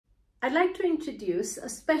I'd like to introduce a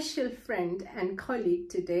special friend and colleague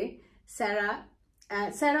today, Sarah.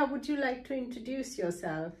 Sarah, would you like to introduce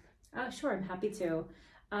yourself? Sure, I'm happy to.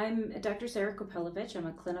 I'm Dr. Sarah Kopelovich. I'm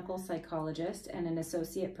a clinical psychologist and an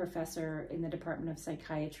associate professor in the Department of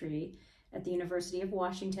Psychiatry at the University of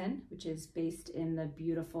Washington, which is based in the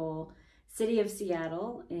beautiful city of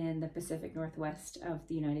Seattle in the Pacific Northwest of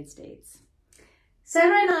the United States.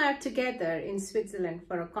 Sarah and I are together in Switzerland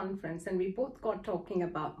for a conference, and we both got talking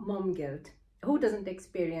about mom guilt. Who doesn't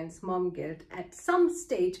experience mom guilt at some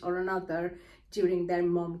stage or another during their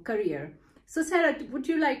mom career? So Sarah, would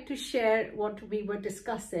you like to share what we were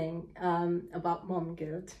discussing about mom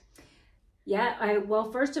guilt? Yeah, well,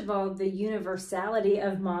 first of all, the universality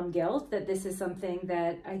of mom guilt, that this is something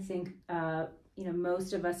that I think,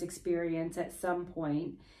 most of us experience at some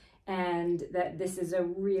point, and that this is a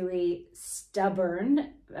really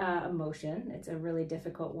stubborn emotion. It's a really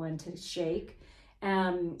difficult one to shake.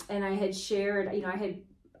 And I had shared, I had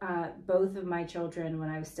both of my children when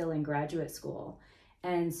I was still in graduate school.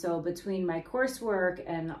 And so between my coursework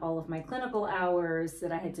and all of my clinical hours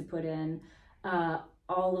that I had to put in,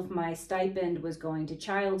 all of my stipend was going to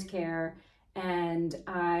childcare, and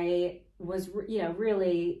I was,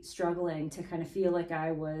 really struggling to kind of feel like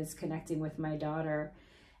I was connecting with my daughter.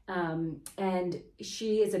 And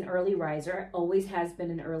she is an early riser, always has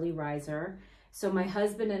been an early riser. So my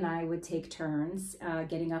husband and I would take turns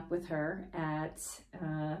getting up with her at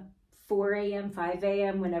 4 a.m., 5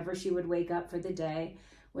 a.m., whenever she would wake up for the day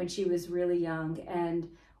when she was really young. And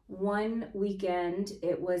one weekend,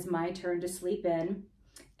 it was my turn to sleep in.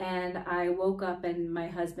 And I woke up and my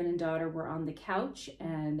husband and daughter were on the couch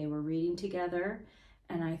and they were reading together.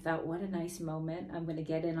 And I thought, what a nice moment. I'm going to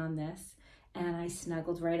get in on this. And I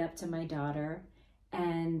snuggled right up to my daughter.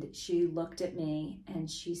 And she looked at me and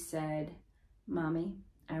she said, "Mommy,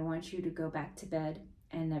 I want you to go back to bed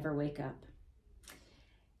and never wake up."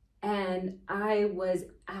 And I was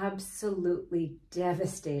absolutely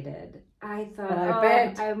devastated. I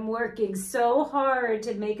thought, I'm working so hard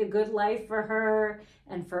to make a good life for her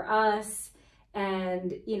and for us.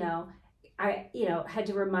 And, I, had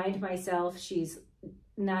to remind myself she's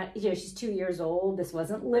not, she's 2 years old. This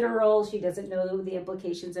wasn't literal. She doesn't know the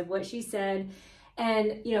implications of what she said.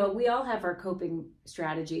 And, we all have our coping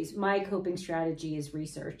strategies. My coping strategy is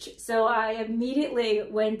research. So I immediately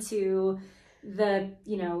went to the,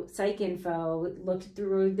 psych info, looked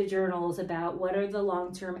through the journals about what are the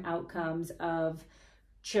long-term outcomes of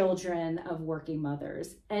children of working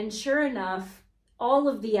mothers. And sure enough, all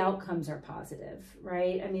of the outcomes are positive,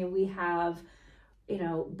 right? I mean, we have,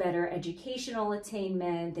 better educational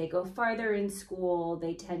attainment, they go farther in school,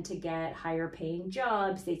 they tend to get higher paying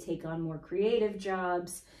jobs, they take on more creative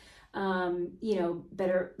jobs,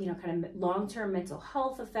 better, kind of long-term mental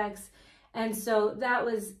health effects. And so that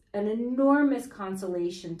was an enormous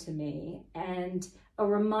consolation to me, and a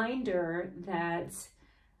reminder that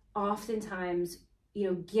oftentimes,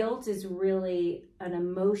 guilt is really an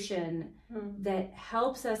emotion that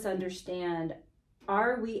helps us understand,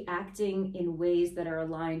 are we acting in ways that are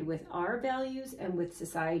aligned with our values and with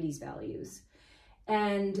society's values?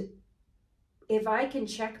 And if I can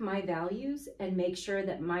check my values and make sure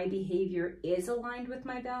that my behavior is aligned with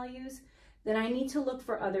my values, then I need to look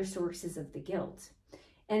for other sources of the guilt.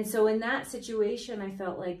 And so in that situation, I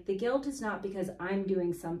felt like the guilt is not because I'm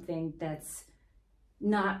doing something that's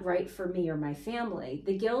not right for me or my family.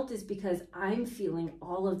 The guilt is because I'm feeling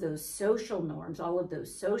all of those social norms, all of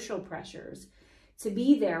those social pressures to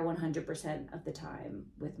be there 100% of the time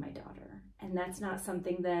with my daughter. And that's not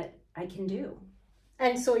something that I can do.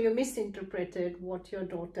 And so you misinterpreted what your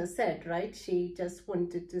daughter said, right? She just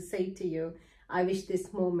wanted to say to you, I wish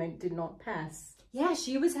this moment did not pass. Yeah,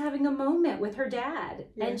 she was having a moment with her dad,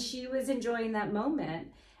 and she was enjoying that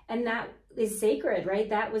moment. And that is sacred, right?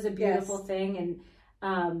 That was a beautiful thing.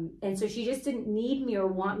 And so she just didn't need me or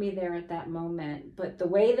want me there at that moment. But the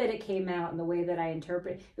way that it came out and the way that I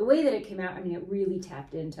interpret, the way that it came out, I mean, it really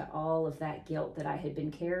tapped into all of that guilt that I had been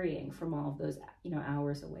carrying from all of those,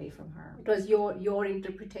 hours away from her. It was your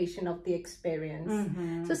interpretation of the experience.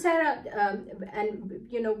 Mm-hmm. So Sarah,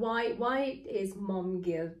 why is mom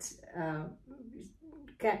guilt,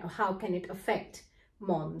 how can it affect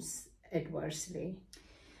moms adversely?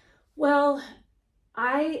 Well,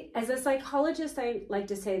 as a psychologist, I like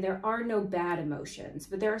to say there are no bad emotions,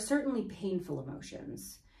 but there are certainly painful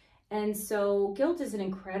emotions. And so guilt is an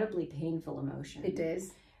incredibly painful emotion. It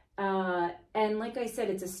is. And like I said,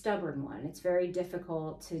 it's a stubborn one. It's very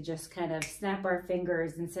difficult to just kind of snap our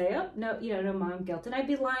fingers and say, oh, no, no mom guilt. And I'd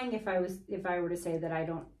be lying if I were to say that I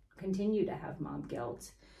don't continue to have mom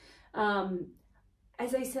guilt.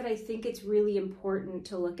 as I said, I think it's really important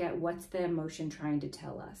to look at what's the emotion trying to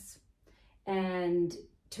tell us, and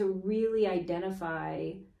to really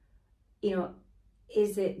identify,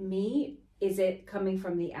 is it me? Is it coming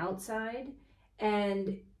from the outside?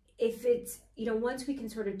 And if it's, once we can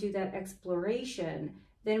sort of do that exploration,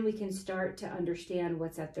 then we can start to understand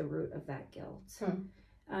what's at the root of that guilt.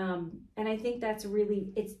 And I think that's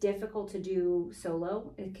really, it's difficult to do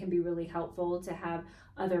solo. It can be really helpful to have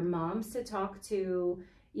other moms to talk to,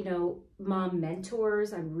 mom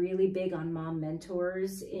mentors. I'm really big on mom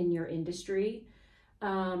mentors in your industry,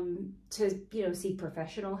 to, seek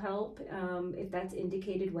professional help, if that's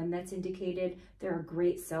indicated, when that's indicated. There are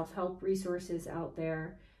great self-help resources out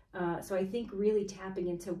there. So I think really tapping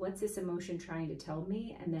into what's this emotion trying to tell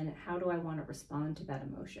me, and then how do I want to respond to that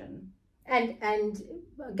emotion? And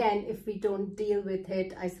again, if we don't deal with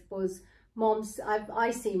it, I suppose moms,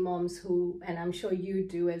 I see moms who, and I'm sure you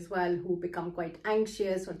do as well, who become quite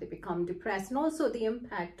anxious, or they become depressed, and also the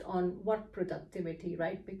impact on work productivity,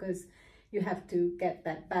 right? Because you have to get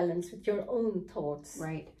that balance with your own thoughts.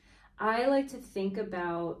 Right. I like to think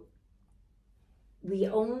about, we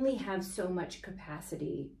only have so much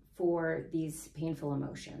capacity for these painful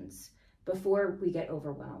emotions before we get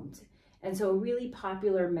overwhelmed. And so a really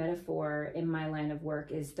popular metaphor in my line of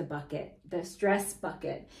work is the bucket, the stress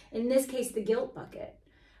bucket. In this case, the guilt bucket,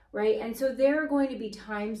 right? And so there are going to be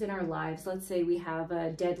times in our lives, let's say we have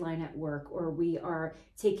a deadline at work, or we are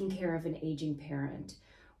taking care of an aging parent,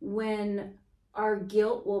 when our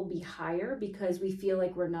guilt will be higher because we feel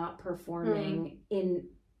like we're not performing in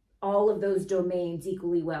all of those domains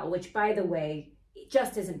equally well, which, by the way, it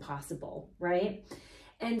just isn't possible, right?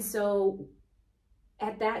 And so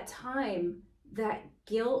at that time, that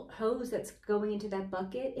guilt hose that's going into that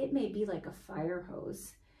bucket, it may be like a fire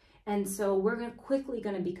hose. And so we're quickly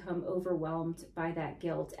going to become overwhelmed by that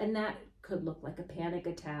guilt. And that could look like a panic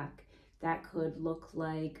attack. That could look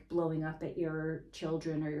like blowing up at your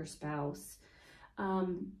children or your spouse.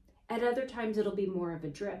 At other times, it'll be more of a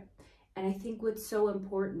drip. And I think what's so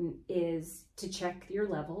important is to check your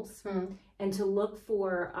levels and to look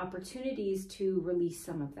for opportunities to release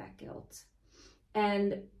some of that guilt.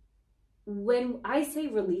 And when I say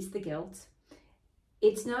release the guilt,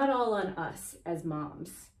 it's not all on us as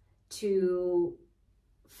moms to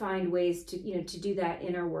find ways to, to do that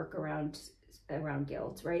inner work around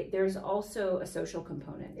guilt, right? There's also a social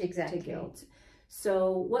component to guilt.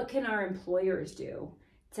 So what can our employers do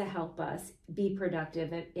to help us be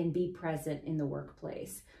productive and be present in the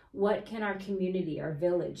workplace? What can our community, our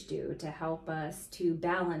village do to help us to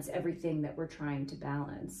balance everything that we're trying to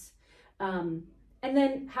balance? And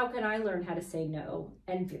then how can I learn how to say no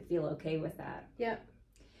and feel okay with that? Yeah.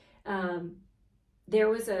 There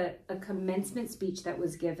was a commencement speech that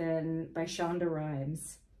was given by Shonda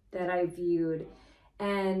Rhimes that I viewed,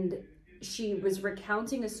 and she was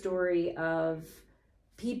recounting a story of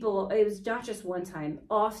people. It was not just one time.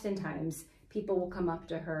 Oftentimes, people will come up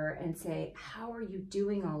to her and say, how are you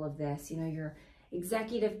doing all of this? You're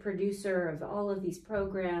executive producer of all of these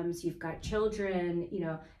programs, you've got children,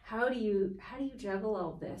 how do you juggle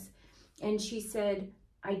all of this? And she said,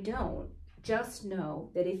 I don't. Just know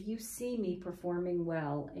that if you see me performing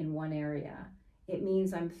well in one area, it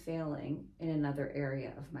means I'm failing in another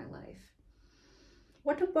area of my life.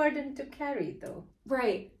 What a burden to carry, though.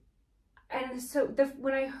 Right. And so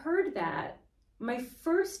when I heard that, my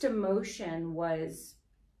first emotion was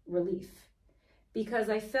relief, because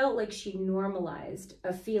I felt like she normalized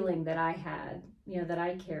a feeling that I had, that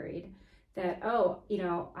I carried, that,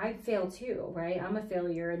 I fail too, right? I'm a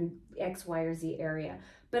failure in X, Y, or Z area.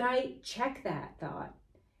 But I check that thought.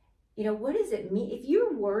 What does it mean? If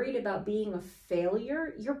you're worried about being a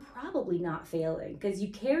failure, you're probably not failing because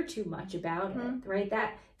you care too much about it, right?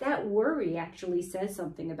 That worry actually says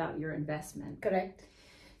something about your investment. Correct.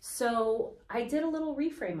 So I did a little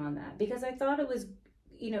reframe on that because I thought it was,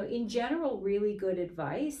 in general, really good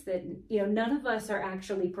advice that, none of us are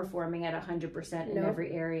actually performing at 100% in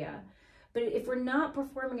every area. But if we're not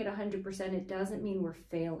performing at 100%, it doesn't mean we're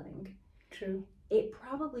failing. True. It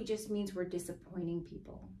probably just means we're disappointing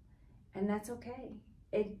people. And that's okay.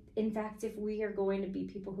 In fact, if we are going to be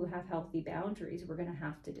people who have healthy boundaries, we're going to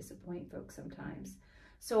have to disappoint folks sometimes.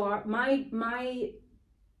 So my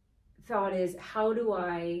thought is, how do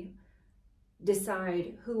I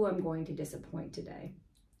decide who I'm going to disappoint today,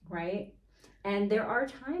 right? And there are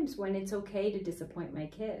times when it's okay to disappoint my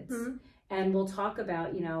kids. And we'll talk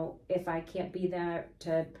about, if I can't be there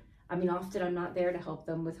often I'm not there to help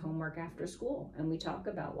them with homework after school. And we talk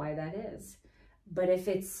about why that is. But if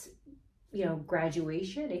it's,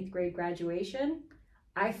 graduation, 8th grade graduation,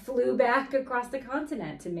 I flew back across the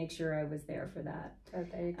continent to make sure I was there for that. Oh,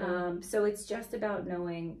 there you go. So it's just about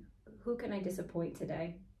knowing, who can I disappoint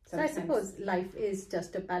today? Sometimes. So I suppose life is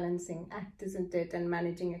just a balancing act, isn't it? And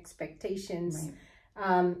managing expectations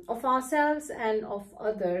of ourselves and of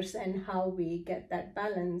others, and how we get that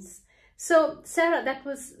balance. So Sarah, that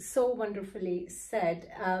was so wonderfully said.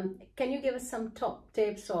 Can you give us some top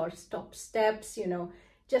tips or top steps, you know,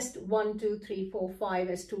 just 1, 2, 3, 4, 5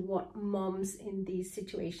 as to what moms in these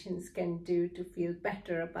situations can do to feel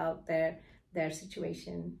better about their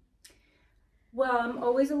situation? Well, I'm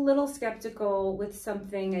always a little skeptical with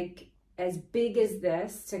something like as big as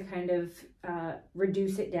this to kind of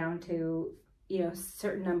reduce it down to, you know, a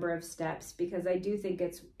certain number of steps, because I do think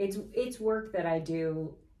it's work that I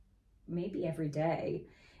do maybe every day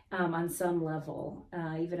on some level,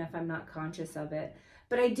 even if I'm not conscious of it.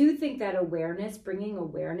 But I do think that awareness, bringing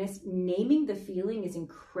awareness, naming the feeling is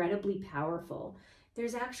incredibly powerful.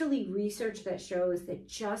 There's actually research that shows that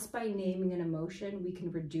just by naming an emotion, we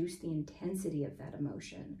can reduce the intensity of that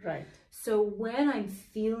emotion. Right. So when I'm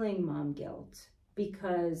feeling mom guilt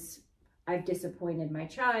because I've disappointed my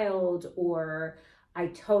child, or I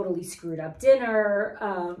totally screwed up dinner,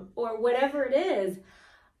 or whatever it is,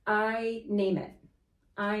 I name it.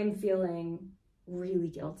 I'm feeling really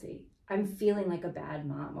guilty. I'm feeling like a bad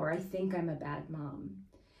mom, or I think I'm a bad mom.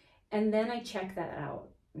 And then I check that out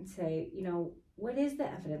and say, you know, what is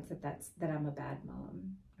the evidence that I'm a bad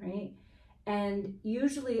mom, right? And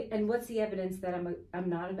usually, and what's the evidence that I'm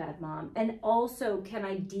not a bad mom? And also, can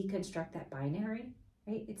I deconstruct that binary,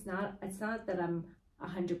 right? It's not that I'm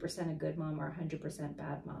 100% a good mom or 100%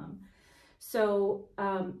 bad mom. So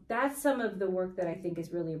that's some of the work that I think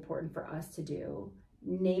is really important for us to do.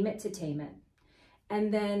 Name it to tame it.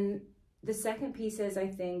 And then the second piece is, I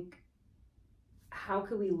think, how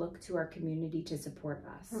can we look to our community to support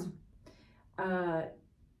us?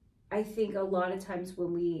 I think a lot of times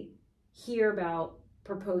when we hear about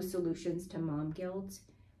proposed solutions to mom guilt,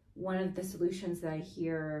 one of the solutions that I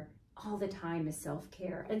hear all the time is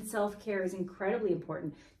self-care. And self-care is incredibly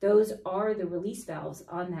important. Those are the release valves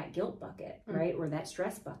on that guilt bucket, right? Or that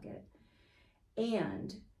stress bucket.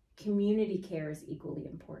 And community care is equally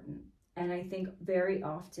important. And I think very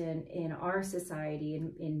often in our society,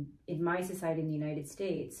 in my society in the United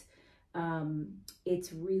States,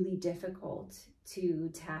 it's really difficult to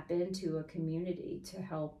tap into a community to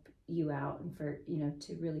help you out and for, you know,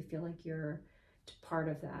 to really feel like you're part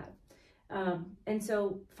of that. And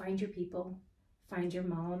so find your people, find your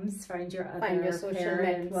moms, find your social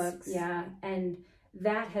parents. networks. Yeah. And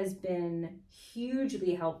that has been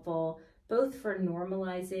hugely helpful, both for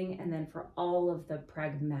normalizing and then for all of the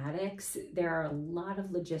pragmatics. There are a lot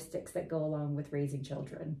of logistics that go along with raising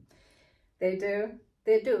children. They do.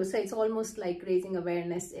 They do. So it's almost like raising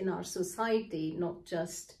awareness in our society, not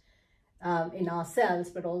just in ourselves,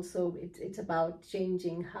 but also it's about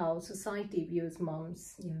changing how society views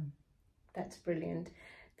moms. Yeah. That's brilliant.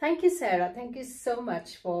 Thank you, Sarah. Thank you so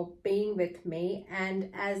much for being with me. And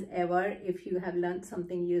as ever, if you have learned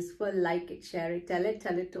something useful, like it, share it, tell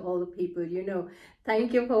it to all the people you know.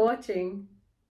 Thank you for watching.